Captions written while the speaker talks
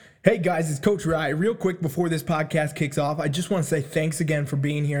Hey guys, it's Coach Rye. Real quick before this podcast kicks off, I just want to say thanks again for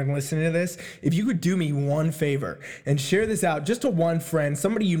being here and listening to this. If you could do me one favor and share this out just to one friend,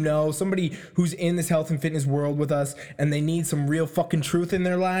 somebody you know, somebody who's in this health and fitness world with us and they need some real fucking truth in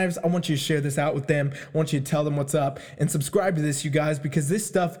their lives, I want you to share this out with them. I want you to tell them what's up and subscribe to this, you guys, because this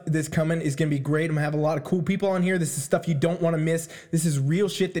stuff that's coming is going to be great. I'm going to have a lot of cool people on here. This is stuff you don't want to miss. This is real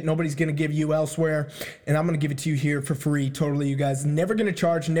shit that nobody's going to give you elsewhere, and I'm going to give it to you here for free, totally, you guys. Never going to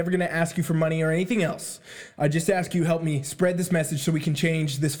charge, never going to ask you for money or anything else. I just ask you help me spread this message so we can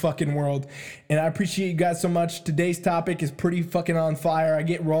change this fucking world. And I appreciate you guys so much. Today's topic is pretty fucking on fire. I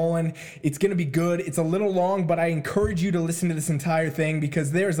get rolling. It's going to be good. It's a little long, but I encourage you to listen to this entire thing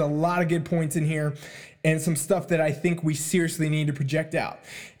because there's a lot of good points in here and some stuff that I think we seriously need to project out.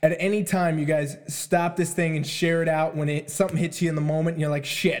 At any time, you guys stop this thing and share it out when something hits you in the moment and you're like,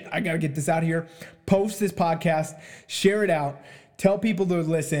 shit, I got to get this out of here. Post this podcast, share it out. Tell people to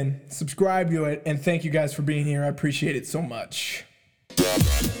listen, subscribe to it, and thank you guys for being here. I appreciate it so much.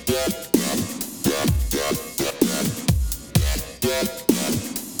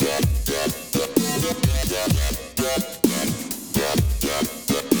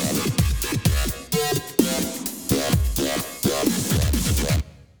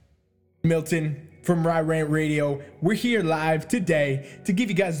 Milton from Rye Rant Radio. We're here live today to give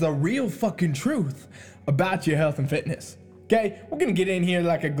you guys the real fucking truth about your health and fitness. Okay, we're gonna get in here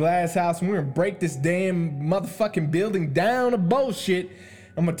like a glass house and we're gonna break this damn motherfucking building down to bullshit.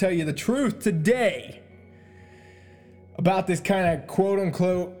 I'm gonna tell you the truth today about this kind of quote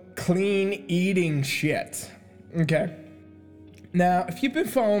unquote clean eating shit. Okay, now if you've been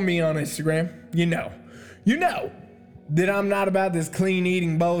following me on Instagram, you know that I'm not about this clean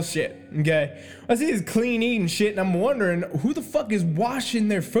eating bullshit, okay? I see this clean eating shit and I'm wondering who the fuck is washing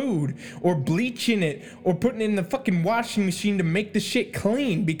their food or bleaching it or putting it in the fucking washing machine to make the shit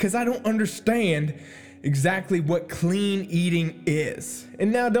clean, because I don't understand exactly what clean eating is.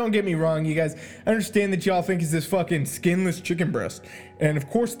 And now don't get me wrong, you guys, I understand that y'all think it's this fucking skinless chicken breast and of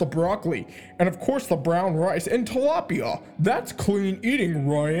course the broccoli and of course the brown rice and tilapia. That's clean eating,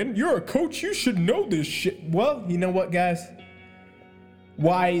 Ryan. You're a coach, you should know this shit. Well, you know what, guys?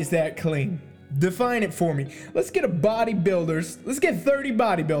 Why is that clean? Define it for me. Let's get 30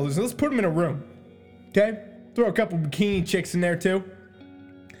 bodybuilders, let's put them in a room, okay? Throw a couple bikini chicks in there too.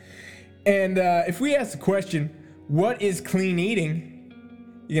 And if we ask the question, what is clean eating?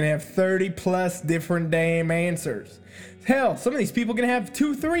 You're going to have 30 plus different damn answers. Hell, some of these people are going to have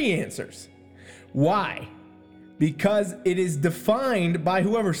 2-3 answers. Why? Because it is defined by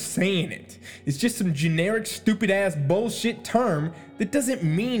whoever's saying it. It's just some generic, stupid ass bullshit term that doesn't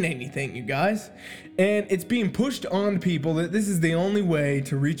mean anything, you guys. And it's being pushed on people that this is the only way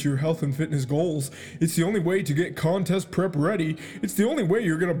to reach your health and fitness goals. It's the only way to get contest prep ready. It's the only way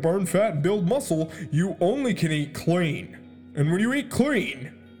you're gonna burn fat and build muscle. You only can eat clean. And when you eat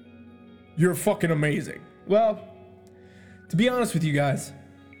clean, you're fucking amazing. Well, to be honest with you guys,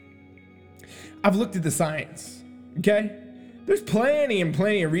 I've looked at the science. Okay? There's plenty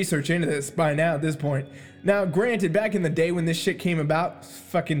of research into this by now at this point. Now, granted, back in the day when this shit came about,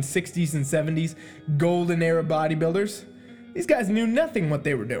 fucking 60s and 70s, golden era bodybuilders, these guys knew nothing what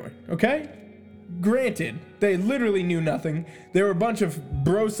they were doing, okay? Granted, they literally knew nothing. They were a bunch of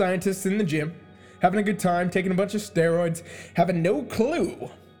bro scientists in the gym, having a good time, taking a bunch of steroids, having no clue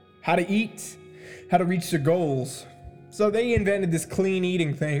how to eat, how to reach their goals. So they invented this clean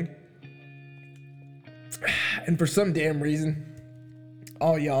eating thing. And for some damn reason,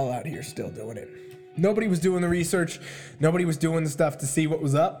 all y'all out here still doing it. Nobody was doing the research. Nobody was doing the stuff to see what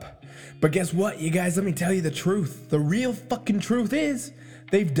was up. But guess what, you guys? Let me tell you the truth. The real fucking truth is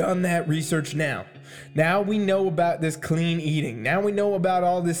they've done that research now. Now we know about this clean eating. Now we know about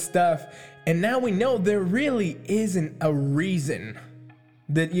all this stuff. And now we know there really isn't a reason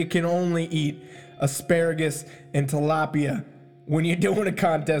that you can only eat asparagus and tilapia when you're doing a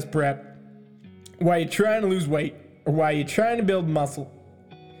contest prep, while you're trying to lose weight, or while you're trying to build muscle.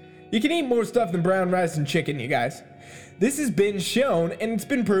 You can eat more stuff than brown rice and chicken, you guys. This has been shown, and it's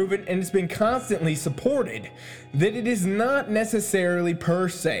been proven, and it's been constantly supported that it is not necessarily per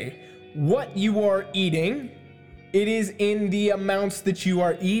se what you are eating. It is in the amounts that you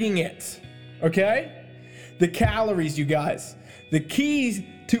are eating it, okay? The calories, you guys. The keys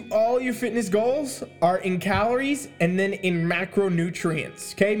to all your fitness goals are in calories and then in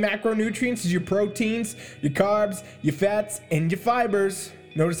macronutrients, okay? Macronutrients is your proteins, your carbs, your fats, and your fibers.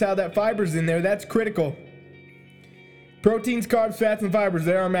 Notice how that fiber's in there. That's critical. Proteins, carbs, fats, and fibers,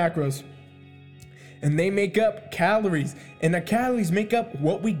 they are macros. and they make up calories, and our calories make up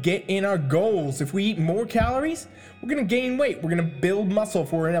what we get in our goals. If we eat more calories, we're gonna gain weight. We're gonna build muscle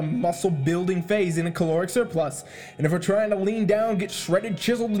if we're in a muscle building phase in a caloric surplus. And if we're trying to lean down, get shredded,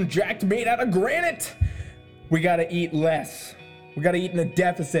 chiseled, and jacked, made out of granite, we gotta eat less. We gotta eat in a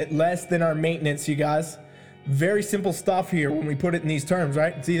deficit, less than our maintenance, you guys. Very simple stuff here when we put it in these terms,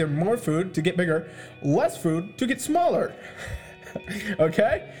 right? It's either more food to get bigger, less food to get smaller.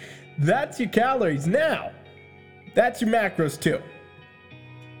 Okay? That's your calories. Now, that's your macros too.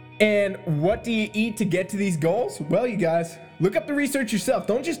 And what do you eat to get to these goals? Well, you guys, look up the research yourself.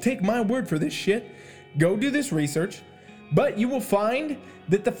 Don't just take my word for this shit. Go do this research. But you will find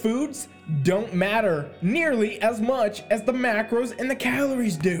that the foods don't matter nearly as much as the macros and the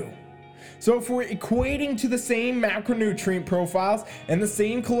calories do. So if we're equating to the same macronutrient profiles and the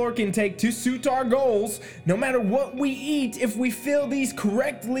same caloric intake to suit our goals, no matter what we eat, if we fill these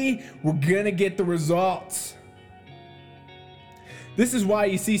correctly, we're gonna get the results. This is why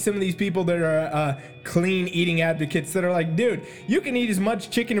you see some of these people that are clean eating advocates that are like, dude, you can eat as much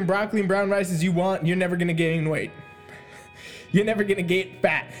chicken and broccoli and brown rice as you want, and you're never gonna gain weight. You're never gonna get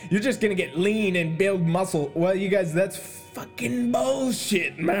fat. You're just gonna get lean and build muscle. Well, you guys, that's fucking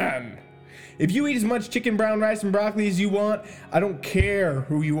bullshit, man. If you eat as much chicken, brown rice, and broccoli as you want, I don't care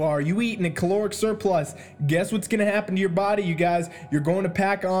who you are. You eat in a caloric surplus. Guess what's gonna happen to your body, you guys? You're going to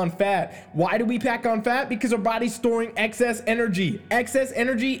pack on fat. Why do we pack on fat? Because our body's storing excess energy. Excess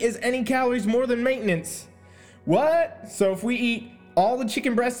energy is any calories more than maintenance. What? So if we eat all the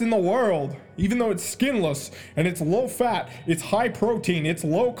chicken breasts in the world, even though it's skinless and it's low fat, it's high protein, it's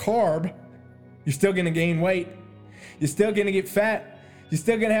low carb, you're still gonna gain weight. You're still gonna get fat. You're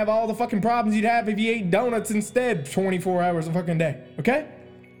still gonna have all the fucking problems you'd have if you ate donuts instead 24 hours a fucking day, okay?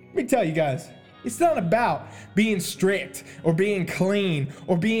 Let me tell you guys, it's not about being strict or being clean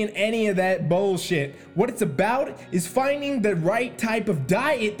or being any of that bullshit. What it's about is finding the right type of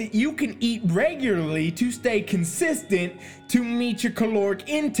diet that you can eat regularly to stay consistent, to meet your caloric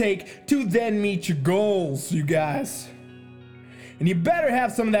intake, to then meet your goals, you guys. And you better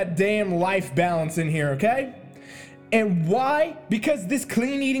have some of that damn life balance in here, okay? And why? Because this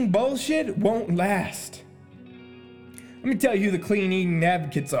clean eating bullshit won't last. Let me tell you who the clean eating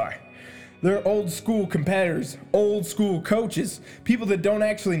advocates are. They're old school competitors, old school coaches, people that don't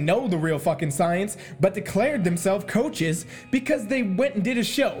actually know the real fucking science, but declared themselves coaches because they went and did a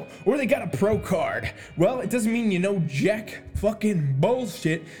show, or they got a pro card. Well, it doesn't mean you know jack fucking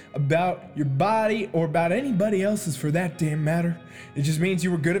bullshit about your body or about anybody else's for that damn matter. It just means you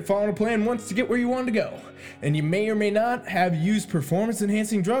were good at following a plan once to get where you wanted to go. And you may or may not have used performance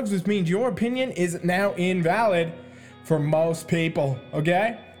enhancing drugs, which means your opinion is now invalid for most people,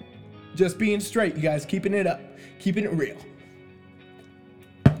 okay? Just being straight, you guys, keeping it up, keeping it real.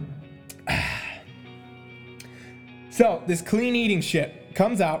 So this clean eating shit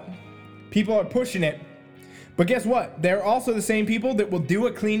comes out, people are pushing it, but guess what? They're also the same people that will do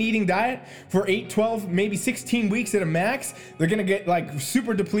a clean eating diet for 8, 12, maybe 16 weeks at a max. They're gonna get like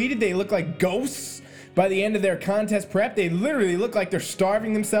super depleted. They look like ghosts by the end of their contest prep. They literally look like they're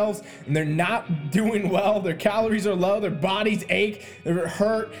starving themselves and they're not doing well. Their calories are low, their bodies ache, they're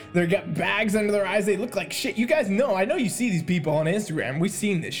hurt, they got bags under their eyes, they look like shit. You guys know, I know you see these people on Instagram. We've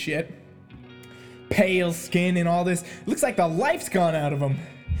seen this shit. Pale skin and all this. It looks like the life's gone out of them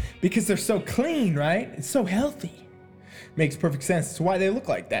because they're so clean, right? It's so healthy. Makes perfect sense. That's why they look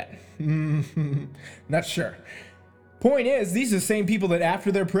like that. Not sure. Point is, these are the same people that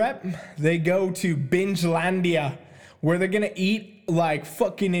after their prep, they go to Bingelandia, where they're gonna eat like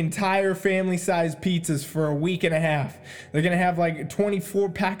fucking entire family-sized pizzas for a week and a half. They're gonna have like 24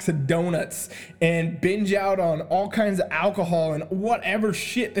 packs of donuts and binge out on all kinds of alcohol and whatever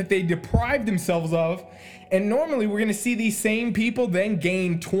shit that they deprive themselves of. And normally we're gonna see these same people then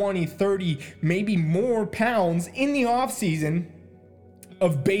gain 20, 30, maybe more pounds in the off season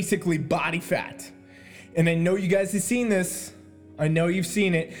of basically body fat. And I know you guys have seen this. I know you've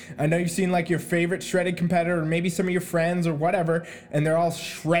seen it. I know you've seen like your favorite shredded competitor or maybe some of your friends or whatever, and they're all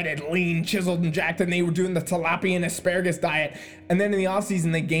shredded, lean, chiseled, and jacked, and they were doing the tilapia and asparagus diet. And then in the off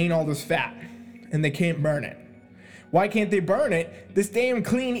season, they gain all this fat and they can't burn it. Why can't they burn it? This damn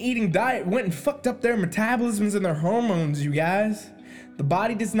clean eating diet went and fucked up their metabolisms and their hormones, you guys. The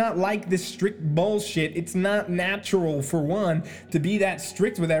body does not like this strict bullshit. It's not natural, for one, to be that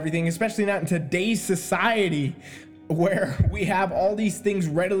strict with everything, especially not in today's society. where we have all these things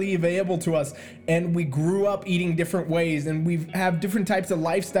readily available to us, and we grew up eating different ways, and we have different types of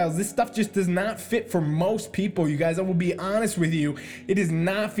lifestyles. This stuff just does not fit for most people, you guys. I will be honest with you. It is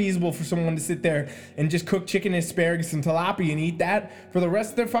not feasible for someone to sit there and just cook chicken, asparagus, and tilapia and eat that for the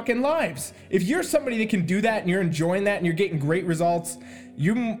rest of their fucking lives. If you're somebody that can do that and you're enjoying that and you're getting great results,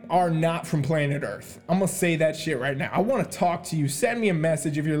 you are not from planet Earth. I'm gonna say that shit right now. I want to talk to you. Send me a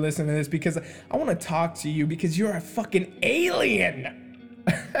message if you're listening to this, because I want to talk to you, because you're a fucking alien.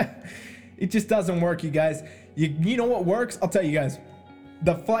 It just doesn't work, you guys. You know what works? I'll tell you guys.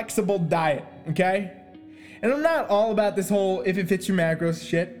 The flexible diet, okay? And I'm not all about this whole if it fits your macros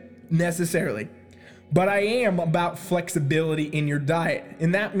shit necessarily, but I am about flexibility in your diet.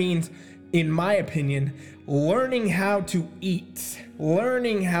 And that means, in my opinion, learning how to eat,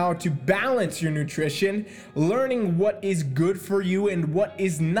 learning how to balance your nutrition, learning what is good for you and what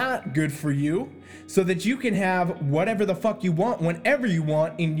is not good for you, so that you can have whatever the fuck you want whenever you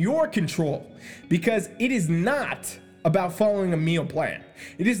want in your control. Because it is not about following a meal plan.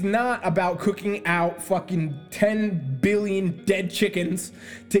 It is not about cooking out fucking 10 billion dead chickens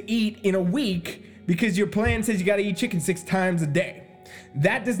to eat in a week because your plan says you gotta eat chicken 6 times a day.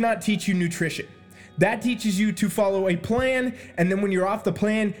 That does not teach you nutrition. That teaches you to follow a plan, and then when you're off the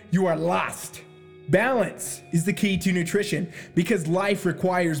plan, you are lost. Balance is the key to nutrition, because life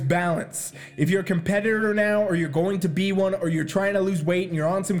requires balance. If you're a competitor now, or you're going to be one, or you're trying to lose weight and you're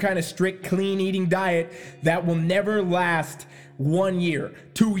on some kind of strict clean eating diet, that will never last 1 year,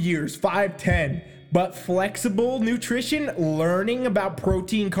 2 years, 5, 10. But flexible nutrition, learning about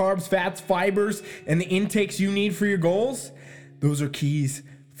protein, carbs, fats, fibers, and the intakes you need for your goals, those are keys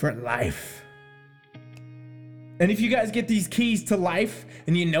for life. And if you guys get these keys to life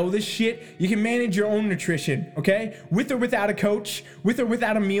and you know this shit, you can manage your own nutrition, okay? With or without a coach, with or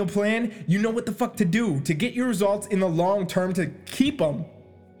without a meal plan, you know what the fuck to do to get your results in the long term, to keep them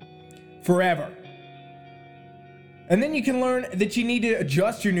forever. And then you can learn that you need to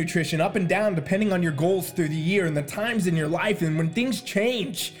adjust your nutrition up and down depending on your goals through the year and the times in your life and when things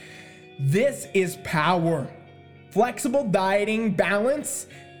change. This is power. Flexible dieting balance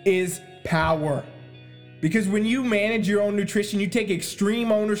is power. Because when you manage your own nutrition, you take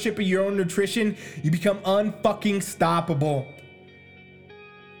extreme ownership of your own nutrition, you become unfucking stoppable.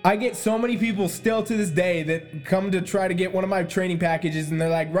 I get so many people still to this day that come to try to get one of my training packages, and they're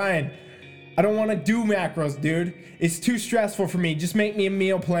like, Ryan, I don't want to do macros, dude. It's too stressful for me. Just make me a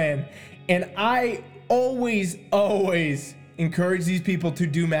meal plan. And I always encourage these people to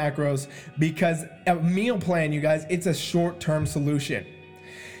do macros, because a meal plan, you guys, it's a short-term solution.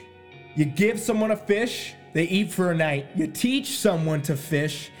 You give someone a fish, they eat for a night. You teach someone to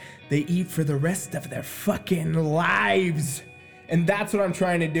fish, they eat for the rest of their fucking lives. And that's what I'm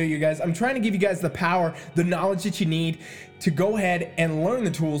trying to do, you guys. I'm trying to give you guys the power, the knowledge that you need to go ahead and learn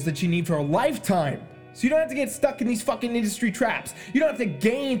the tools that you need for a lifetime. So you don't have to get stuck in these fucking industry traps. You don't have to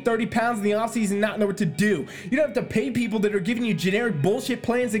gain 30 pounds in the offseason and not know what to do. You don't have to pay people that are giving you generic bullshit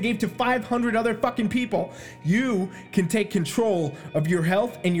plans they gave to 500 other fucking people. You can take control of your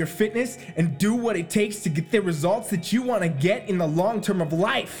health and your fitness and do what it takes to get the results that you want to get in the long term of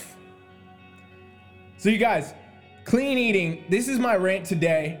life. So you guys, clean eating, this is my rant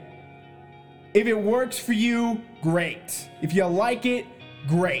today. If it works for you, great. If you like it,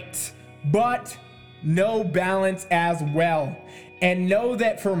 great. But know balance as well. And know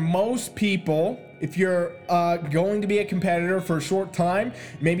that for most people, if you're going to be a competitor for a short time,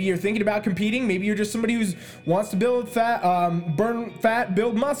 maybe you're thinking about competing, maybe you're just somebody who wants to build fat, burn fat,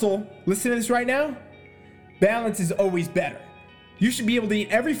 build muscle, listen to this right now. Balance is always better. You should be able to eat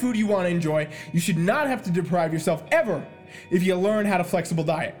every food you want to enjoy. You should not have to deprive yourself ever if you learn how to flexible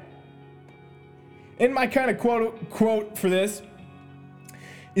diet. And my kind of quote for this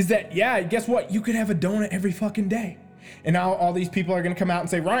is that, yeah, guess what? You could have a donut every fucking day. And now all these people are going to come out and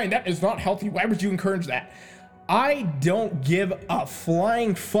say, Ryan, that is not healthy. Why would you encourage that? I don't give a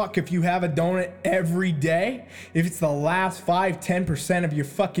flying fuck if you have a donut every day, if it's the last 5-10% of your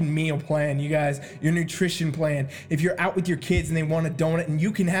fucking meal plan, you guys, your nutrition plan. If you're out with your kids and they want a donut and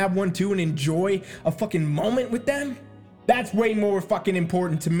you can have one too and enjoy a fucking moment with them, that's way more fucking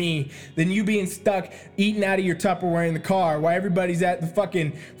important to me than you being stuck eating out of your Tupperware in the car while everybody's at the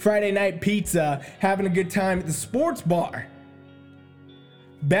fucking Friday night pizza having a good time at the sports bar.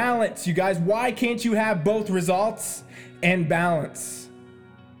 Balance, you guys. Why can't you have both results and balance?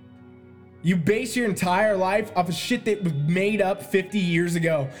 You base your entire life off of shit that was made up 50 years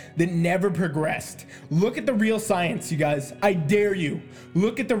ago that never progressed. Look at the real science, you guys. I dare you.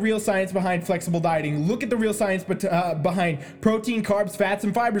 Look at the real science behind flexible dieting. Look at the real science behind protein, carbs, fats,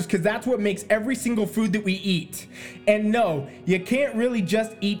 and fibers, because that's what makes every single food that we eat. And no, you can't really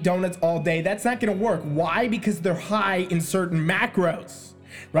just eat donuts all day. That's not gonna work. Why? Because they're high in certain macros.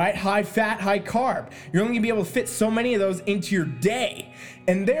 Right? High fat, high carb. You're only gonna be able to fit so many of those into your day.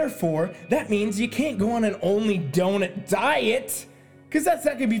 And therefore, that means you can't go on an only donut diet, because that's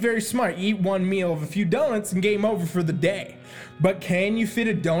not gonna be very smart. You eat one meal of a few donuts and game over for the day. But can you fit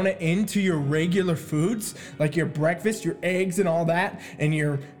a donut into your regular foods, like your breakfast, your eggs and all that, and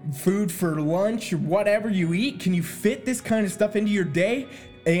your food for lunch, or whatever you eat? Can you fit this kind of stuff into your day?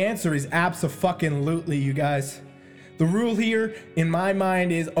 The answer is abso-fucking-lutely, you guys. The rule here, in my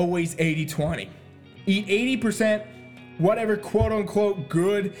mind, is always 80-20. Eat 80%, whatever quote-unquote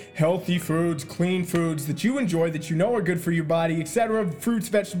good, healthy foods, clean foods that you enjoy, that you know are good for your body, etc. Fruits,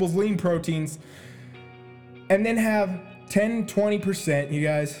 vegetables, lean proteins. And then have 10-20%, you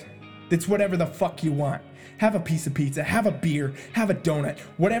guys, that's whatever the fuck you want. Have a piece of pizza, have a beer, have a donut,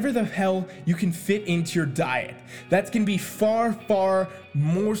 whatever the hell you can fit into your diet. That's gonna be far, far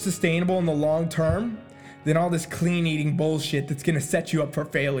more sustainable in the long term than all this clean eating bullshit that's gonna set you up for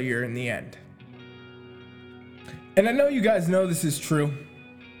failure in the end. And I know you guys know this is true.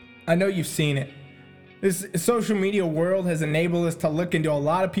 I know you've seen it. This social media world has enabled us to look into a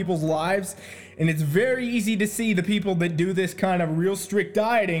lot of people's lives, and it's very easy to see the people that do this kind of real strict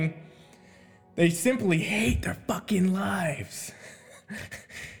dieting, they simply hate their fucking lives.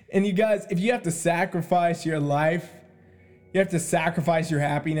 And you guys, if you have to sacrifice your life, you have to sacrifice your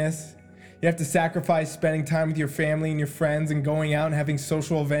happiness, you have to sacrifice spending time with your family and your friends and going out and having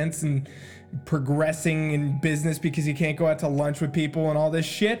social events and progressing in business because you can't go out to lunch with people and all this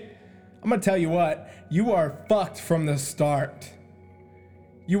shit, I'm gonna tell you what, you are fucked from the start.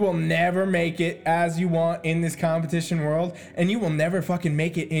 You will never make it as you want in this competition world, and you will never fucking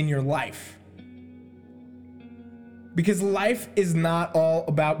make it in your life. Because life is not all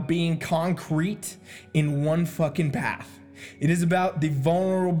about being concrete in one fucking path. It is about the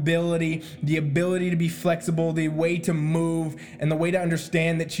vulnerability, the ability to be flexible, the way to move, and the way to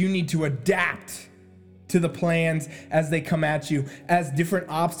understand that you need to adapt to the plans as they come at you. As different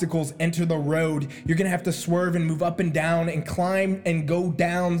obstacles enter the road, you're gonna have to swerve and move up and down and climb and go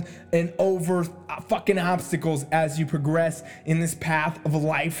down and over fucking obstacles as you progress in this path of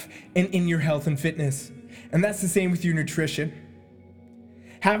life and in your health and fitness. And that's the same with your nutrition.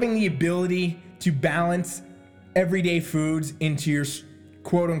 Having the ability to balance everyday foods into your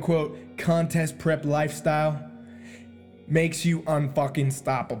quote-unquote contest prep lifestyle makes you unfucking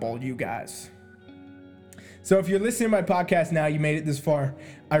stoppable, you guys. So if you're listening to my podcast now, you made it this far,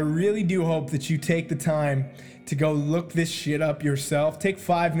 I really do hope that you take the time to go look this shit up yourself. Take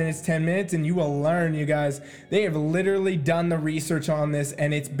 5 minutes, 10 minutes, and you will learn, you guys. They have literally done the research on this,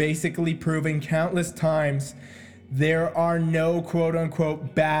 and it's basically proven countless times there are no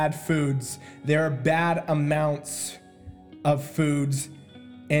quote-unquote bad foods. There are bad amounts of foods,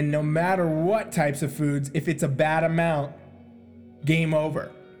 and no matter what types of foods, if it's a bad amount, game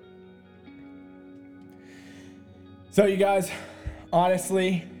over. So you guys,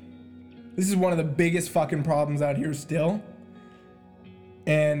 honestly, this is one of the biggest fucking problems out here still.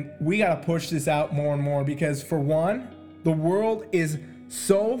 And we gotta push this out more and more, because for one, the world is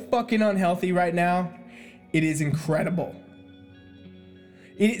so fucking unhealthy right now. It is incredible.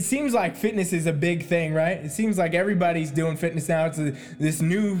 It seems like fitness is a big thing, right? It seems like everybody's doing fitness now. It's this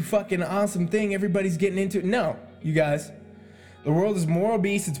new fucking awesome thing everybody's getting into. No, you guys. The world is more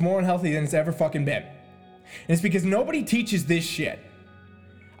obese, it's more unhealthy than it's ever fucking been. And it's because nobody teaches this shit.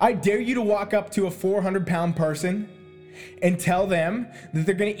 I dare you to walk up to a 400-pound person and tell them that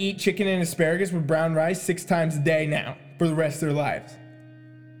they're gonna eat chicken and asparagus with brown rice 6 times a day now for the rest of their lives.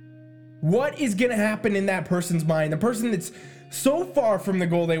 What is gonna happen in that person's mind? The person that's so far from the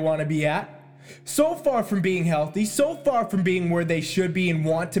goal they wanna be at, so far from being healthy, so far from being where they should be and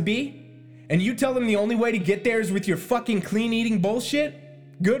want to be, and you tell them the only way to get there is with your fucking clean eating bullshit?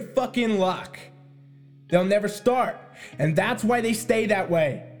 Good fucking luck. They'll never start. And that's why they stay that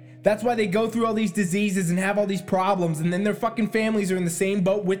way. That's why they go through all these diseases and have all these problems, and then their fucking families are in the same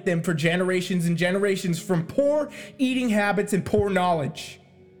boat with them for generations and generations from poor eating habits and poor knowledge.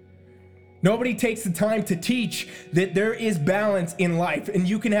 Nobody takes the time to teach that there is balance in life, and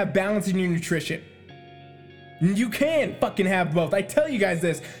you can have balance in your nutrition. And you can fucking have both. I tell you guys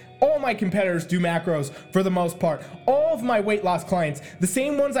this, All my competitors do macros for the most part. All of my weight loss clients, the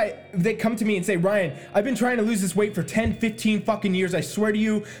same ones that come to me and say, Ryan, I've been trying to lose this weight for 10, 15 fucking years. I swear to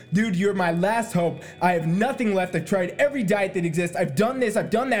you, dude, you're my last hope. I have nothing left. I've tried every diet that exists. I've done this, I've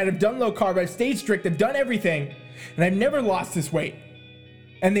done that, I've done low carb, I've stayed strict, I've done everything. And I've never lost this weight.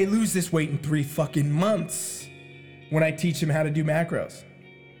 And they lose this weight in 3 fucking months when I teach them how to do macros.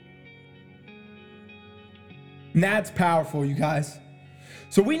 And that's powerful, you guys.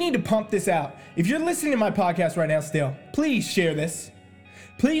 So we need to pump this out. If you're listening to my podcast right now still, please share this.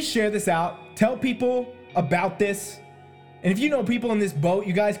 Please share this out. Tell people about this. And if you know people in this boat,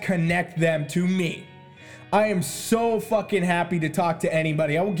 you guys connect them to me. I am so fucking happy to talk to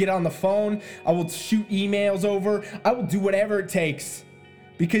anybody. I will get on the phone. I will shoot emails over. I will do whatever it takes.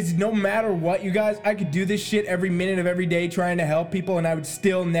 Because no matter what, you guys, I could do this shit every minute of every day trying to help people, and I would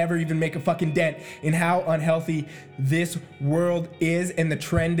still never even make a fucking dent in how unhealthy this world is and the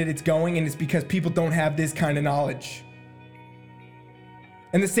trend that it's going, and it's because people don't have this kind of knowledge.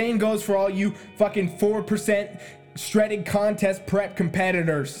 And the same goes for all you fucking 4% shredded contest prep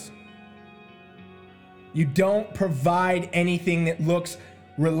competitors. You don't provide anything that looks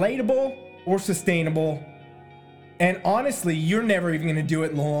relatable or sustainable. And honestly, you're never even gonna do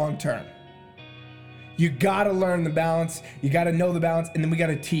it in the long term. You gotta learn the balance, you gotta know the balance, and then we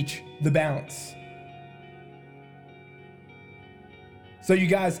gotta teach the balance. So you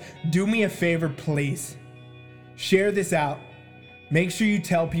guys, do me a favor, please. Share this out. Make sure you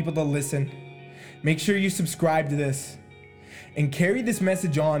tell people to listen. Make sure you subscribe to this. And carry this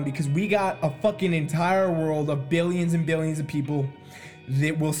message on, because we got a fucking entire world of billions and billions of people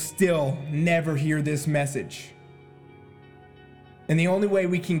that will still never hear this message. And the only way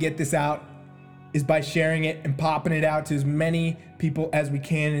we can get this out is by sharing it and popping it out to as many people as we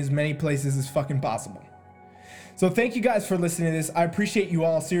can in as many places as fucking possible. So thank you guys for listening to this. I appreciate you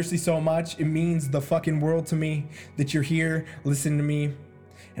all seriously so much. It means the fucking world to me that you're here listening to me.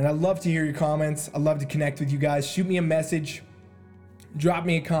 And I love to hear your comments. I love to connect with you guys. Shoot me a message. Drop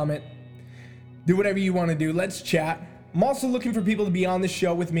me a comment. Do whatever you want to do. Let's chat. I'm also looking for people to be on this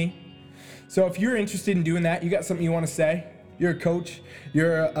show with me. So if you're interested in doing that, you got something you want to say, you're a coach,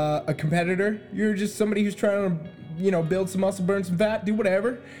 you're a competitor, you're just somebody who's trying to, build some muscle, burn some fat, do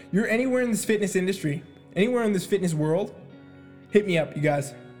whatever. You're anywhere in this fitness industry, anywhere in this fitness world, hit me up, you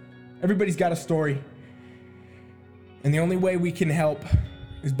guys. Everybody's got a story. And the only way we can help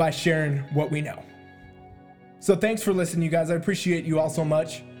is by sharing what we know. So thanks for listening, you guys. I appreciate you all so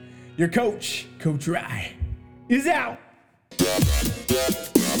much. Your coach, Coach Rye, is out.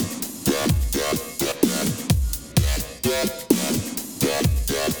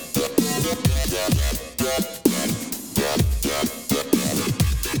 Yeah.